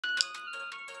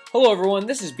Hello everyone,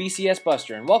 this is BCS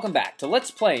Buster, and welcome back to Let's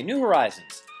Play New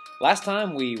Horizons. Last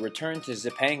time we returned to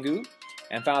Zipangu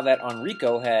and found that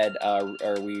Enrico had,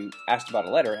 we asked about a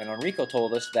letter, and Enrico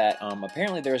told us that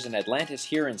apparently there's an Atlantis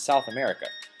here in South America.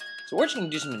 So we're just going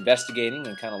to do some investigating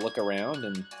and kind of look around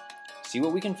and see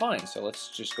what we can find. So let's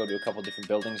just go to a couple different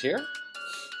buildings here.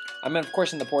 I'm of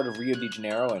course in the port of Rio de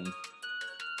Janeiro, and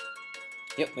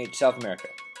yep, made it to South America.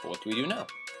 But what do we do now?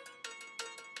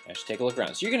 Let's take a look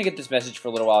around. So you're going to get this message for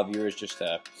a little while, viewers, just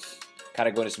to kind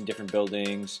of go to some different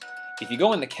buildings. If you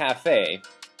go in the cafe,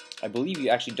 I believe you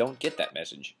actually don't get that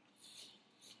message,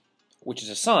 which is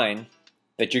a sign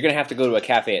that you're going to have to go to a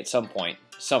cafe at some point,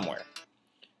 somewhere.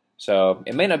 So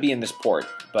it may not be in this port,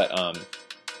 but so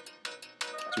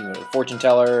we can go to the fortune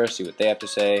teller, see what they have to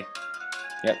say.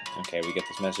 Yep, okay, we get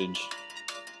this message.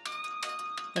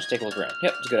 Let's take a look around.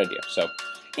 Yep, it's a good idea. So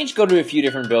you just go to a few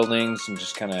different buildings and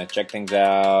just kind of check things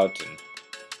out.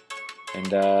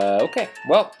 Okay,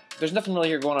 well, there's nothing really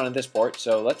here going on in this port,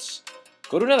 so let's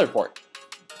go to another port.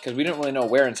 Because we don't really know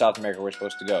where in South America we're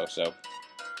supposed to go, so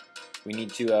we need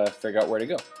to figure out where to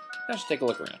go. Let's take a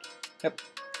look around. Yep.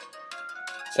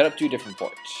 Set up 2 different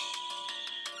ports.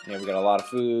 Yeah, we got a lot of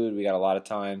food, we got a lot of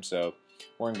time, so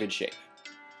we're in good shape.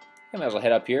 I might as well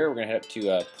head up here. We're going to head up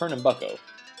to Pernambuco,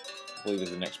 I believe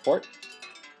is the next port.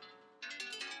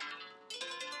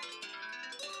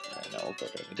 Alright, now we'll go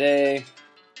during the day.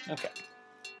 Okay.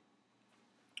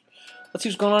 Let's see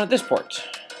what's going on at this port.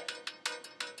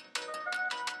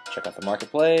 Check out the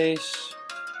marketplace.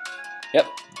 Yep,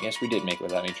 yes we did make it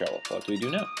without any trouble. So what do we do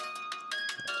now?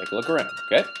 Let's take a look around,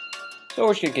 okay? So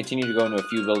we're just going to continue to go into a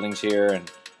few buildings here,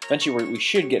 and eventually we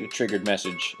should get a triggered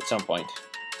message at some point.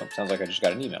 Oh, sounds like I just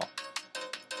got an email.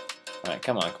 Alright,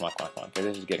 come on, okay,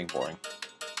 this is getting boring.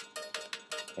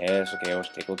 Yes, okay, let's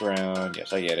take a look around.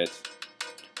 Yes, I get it.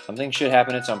 Something should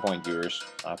happen at some point, viewers.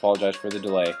 I apologize for the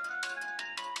delay.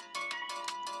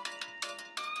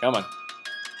 Come on.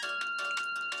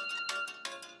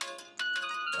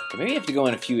 Okay, maybe you have to go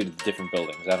in a few different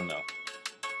buildings, I don't know.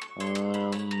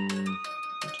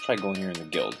 Let's try going here in the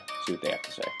guild, see what they have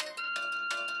to say.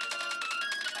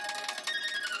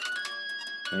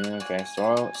 Okay,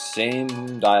 so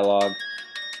same dialogue.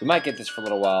 We might get this for a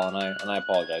little while, and I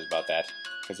apologize about that,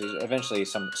 because eventually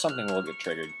something will get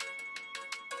triggered.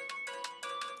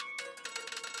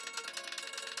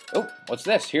 Oh, what's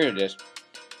this? Here it is.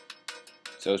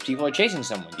 So those people are chasing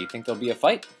someone. Do you think there'll be a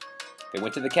fight? They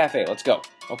went to the cafe. Let's go.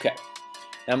 Okay.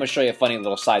 Now I'm going to show you a funny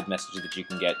little side message that you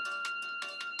can get.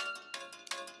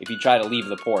 If you try to leave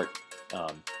the port, you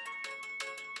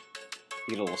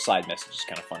get a little side message. It's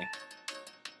kind of funny.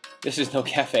 This is no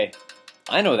cafe.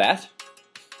 I know that.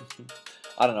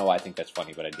 I don't know why I think that's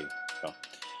funny, but I do. So.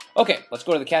 Okay, let's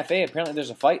go to the cafe. Apparently there's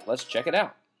a fight. Let's check it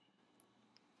out.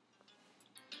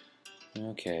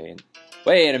 Okay.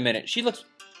 Wait a minute. She looks...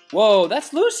 Whoa,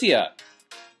 that's Lucia!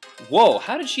 Whoa,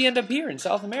 how did she end up here in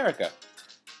South America?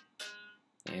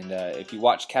 And if you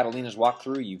watched Catalina's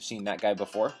walkthrough, you've seen that guy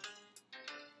before.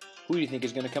 Who do you think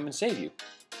is going to come and save you?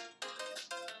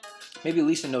 Maybe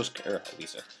Lucia knows karate,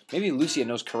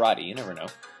 you never know.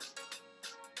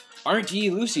 Aren't ye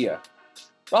Lucia?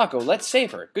 Rocco, let's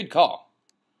save her. Good call.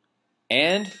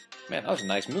 And, man, that was a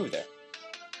nice move there.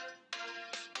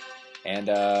 And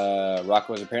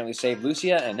Rocco has apparently saved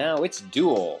Lucia, and now it's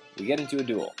duel. We get into a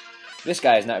duel. This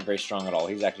guy is not very strong at all.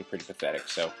 He's actually pretty pathetic,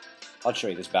 so I'll show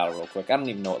you this battle real quick. I don't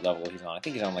even know what level he's on. I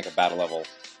think he's on like a battle level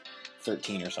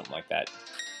 13 or something like that.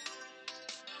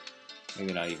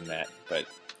 Maybe not even that, but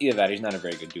either that, he's not a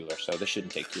very good dueler, so this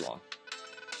shouldn't take too long.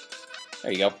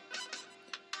 There you go. Of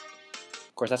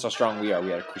course, that's how strong we are. We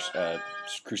had a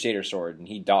Crusader sword, and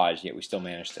he dodged, yet we still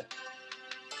managed to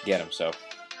get him, so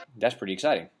that's pretty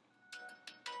exciting.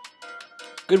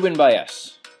 Good win by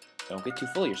us. Don't get too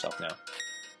full of yourself now.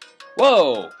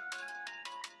 Whoa!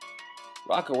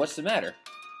 Rocco, what's the matter?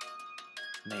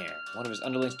 Man, one of his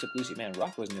underlings took Lucy. Man,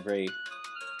 Rocco isn't a very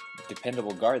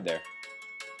dependable guard there.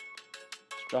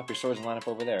 Just drop your swords and line up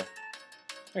over there.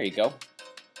 There you go.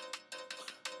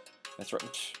 That's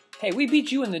right. Hey, we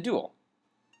beat you in the duel.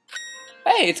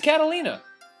 Hey, it's Catalina.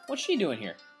 What's she doing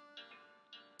here?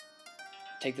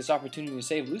 Take this opportunity to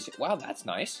save Lucy. Wow, that's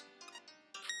nice.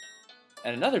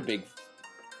 And another big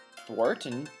thwart,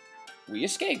 and we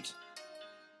escaped.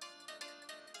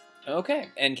 Okay,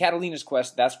 and Catalina's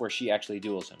quest, that's where she actually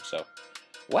duels him, so...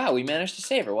 Wow, we managed to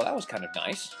save her. Well, that was kind of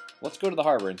nice. Let's go to the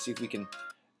harbor and see if we can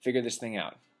figure this thing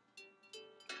out.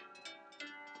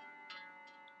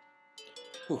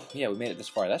 Whew, yeah, we made it this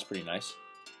far. That's pretty nice.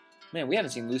 Man, we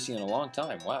haven't seen Lucy in a long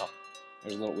time. Wow.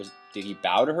 There's a little... Did he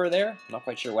bow to her there? I'm not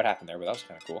quite sure what happened there, but that was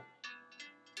kind of cool.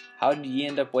 How did he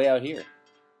end up way out here?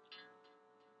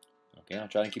 Okay, I'll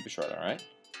try and keep it short, alright?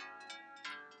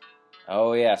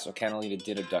 Oh, yeah, so Catalina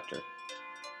did abduct her.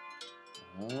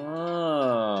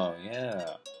 Oh,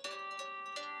 yeah.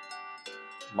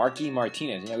 Marquis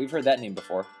Martinez. Yeah, we've heard that name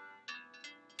before.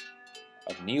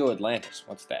 Of Neo-Atlantis.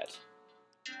 What's that?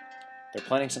 They're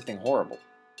planning something horrible.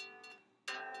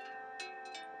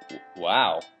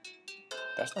 Wow.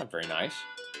 That's not very nice.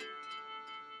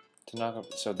 To knock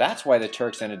up. So that's why the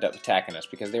Turks ended up attacking us,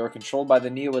 because they were controlled by the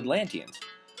Neo-Atlanteans.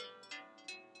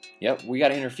 Yep, we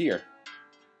gotta interfere.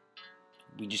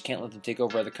 We just can't let them take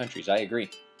over other countries. I agree.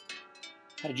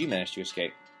 How did you manage to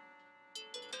escape?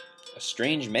 A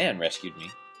strange man rescued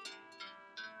me.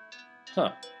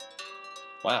 Huh.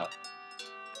 Wow.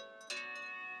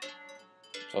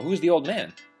 So who's the old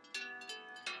man?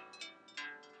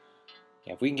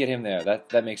 Yeah, if we can get him there,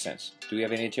 that makes sense. Do we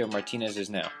have any idea where Martinez is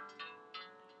now?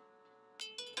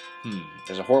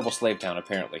 There's a horrible slave town,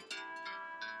 apparently.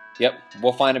 Yep,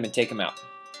 we'll find him and take him out.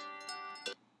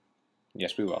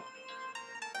 Yes, we will.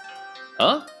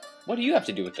 Huh? What do you have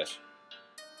to do with this?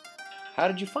 How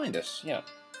did you find us? Yeah.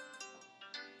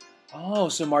 Oh,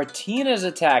 so Martinez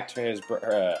attacked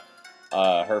her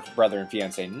brother and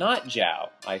fiance, not Joao.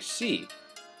 I see.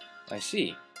 I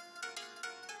see.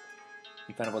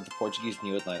 You found out about the Portuguese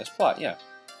Neo-Atlantis plot, yeah.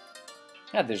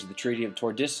 Yeah, there's the Treaty of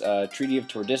Tordesillas,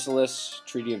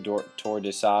 Treaty of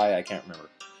Tordesillas, I can't remember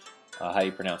how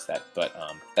you pronounce that, but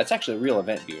that's actually a real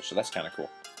event, viewer, so that's kind of cool.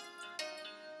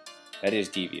 That is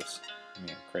devious.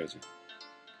 Man, crazy.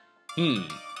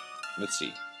 Let's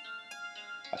see.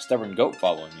 A stubborn goat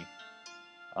following me.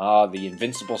 Ah, the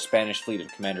invincible Spanish fleet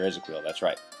of Commander Ezequiel, that's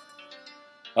right.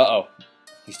 Uh-oh.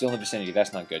 He's still in the vicinity,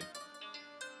 that's not good.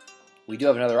 We do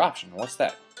have another option. What's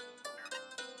that?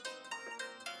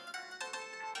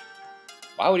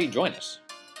 Why would he join us?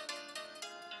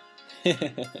 Yeah,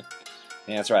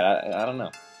 that's right. I don't know.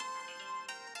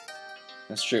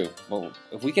 That's true. Well,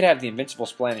 if we could have the invincible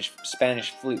Spanish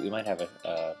fleet, we might have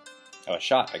a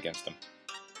shot against them.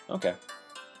 Okay.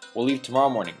 We'll leave tomorrow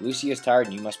morning. Lucy is tired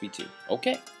and you must be too.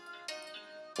 Okay.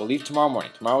 We'll leave tomorrow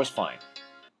morning. Tomorrow is fine.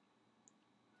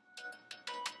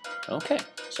 Okay.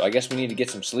 So I guess we need to get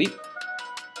some sleep.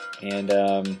 And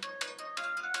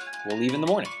we'll leave in the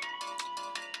morning.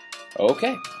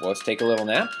 Okay. Well, let's take a little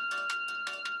nap.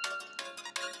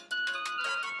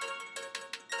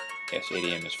 Yes, 8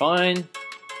 a.m. is fine.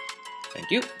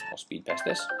 Thank you. We'll speed past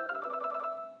this.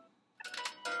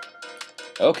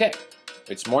 Okay.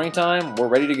 It's morning time. We're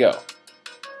ready to go.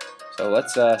 So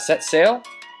let's set sail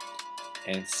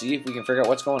and see if we can figure out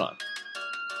what's going on.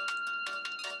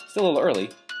 Still a little early.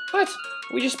 What?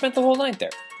 We just spent the whole night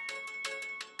there.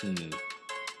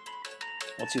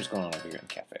 Let's see what's going on over here in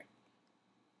the cafe.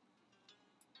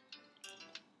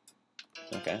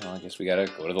 Okay, well, I guess we gotta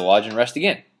go to the lodge and rest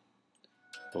again.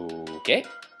 Okay.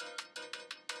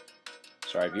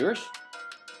 Sorry, viewers.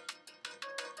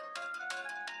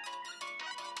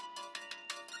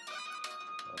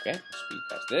 Okay, speed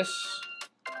past this.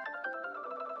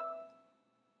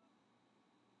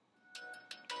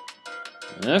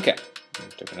 Okay,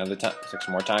 took another time. Took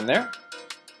some more time there.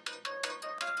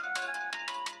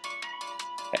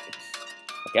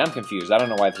 Okay, I'm confused. I don't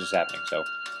know why this is happening. So,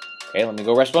 okay, let me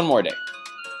go rest one more day.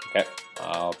 Okay,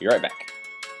 I'll be right back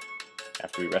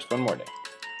after we rest one more day.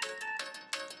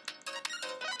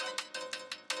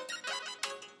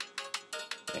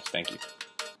 Yes, thank you.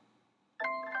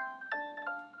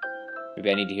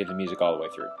 Maybe I need to hear the music all the way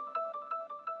through.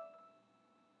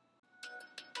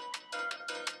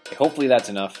 Okay, hopefully that's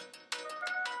enough.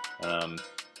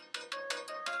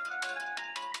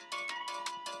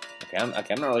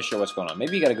 Okay, I'm not really sure what's going on.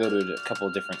 Maybe you gotta go to a couple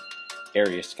of different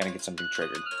areas to kind of get something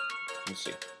triggered. Let's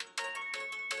see.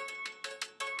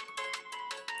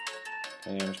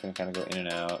 Okay, I'm just gonna kind of go in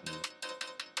and out.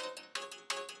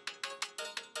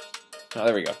 Oh,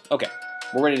 there we go. Okay,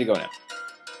 we're ready to go now.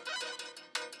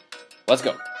 Let's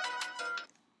go.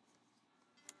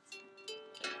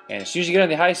 And as soon as you get on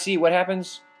the high sea, what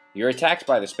happens? You're attacked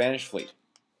by the Spanish fleet.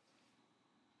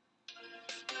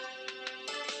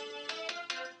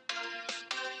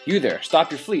 You there,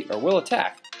 stop your fleet or we'll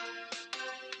attack.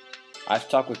 I have to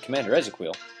talk with Commander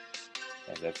Ezequiel.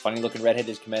 That funny looking redhead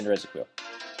is Commander Ezequiel.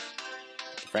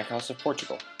 The Frank House of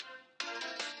Portugal.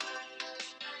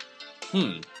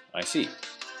 I see.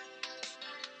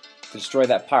 To destroy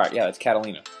that pirate, yeah, that's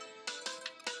Catalina.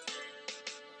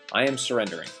 I am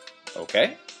surrendering.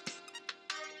 Okay.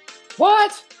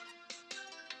 What?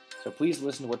 So please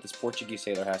listen to what this Portuguese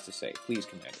sailor has to say. Please,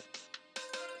 Commander.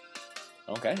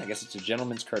 Okay, I guess it's a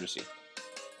gentleman's courtesy.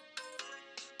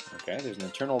 Okay, there's an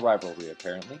internal rivalry,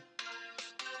 apparently.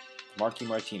 Marquis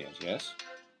Martinez, yes?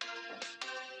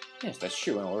 Yes, that's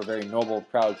true. And we're very noble,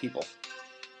 proud people.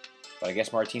 But I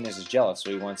guess Martinez is jealous, so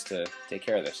he wants to take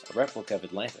care of this. A replica of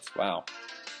Atlantis. Wow.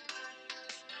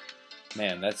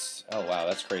 Man, that's... Oh, wow,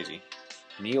 that's crazy.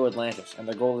 Neo-Atlantis. And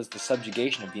their goal is the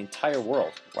subjugation of the entire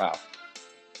world. Wow.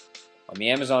 On the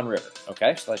Amazon River.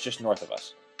 Okay, so that's just north of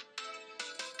us.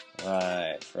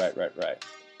 Right.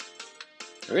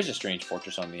 There is a strange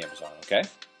fortress on the Amazon, okay?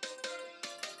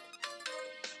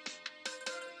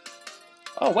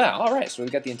 Oh, wow, alright, so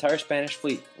we've got the entire Spanish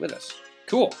fleet with us.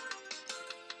 Cool.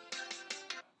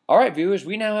 Alright, viewers,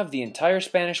 we now have the entire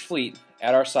Spanish fleet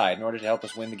at our side in order to help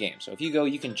us win the game. So if you go,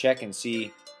 you can check and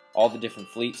see all the different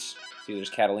fleets. See, there's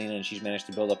Catalina, and she's managed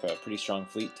to build up a pretty strong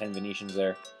fleet, 10 Venetians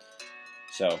there.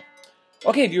 So,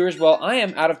 okay, viewers, well, I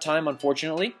am out of time,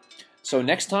 unfortunately. So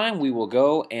next time, we will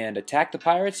go and attack the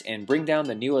pirates and bring down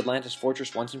the Neo-Atlantis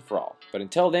fortress once and for all. But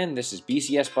until then, this is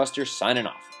BCS Buster signing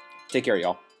off. Take care,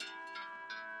 y'all.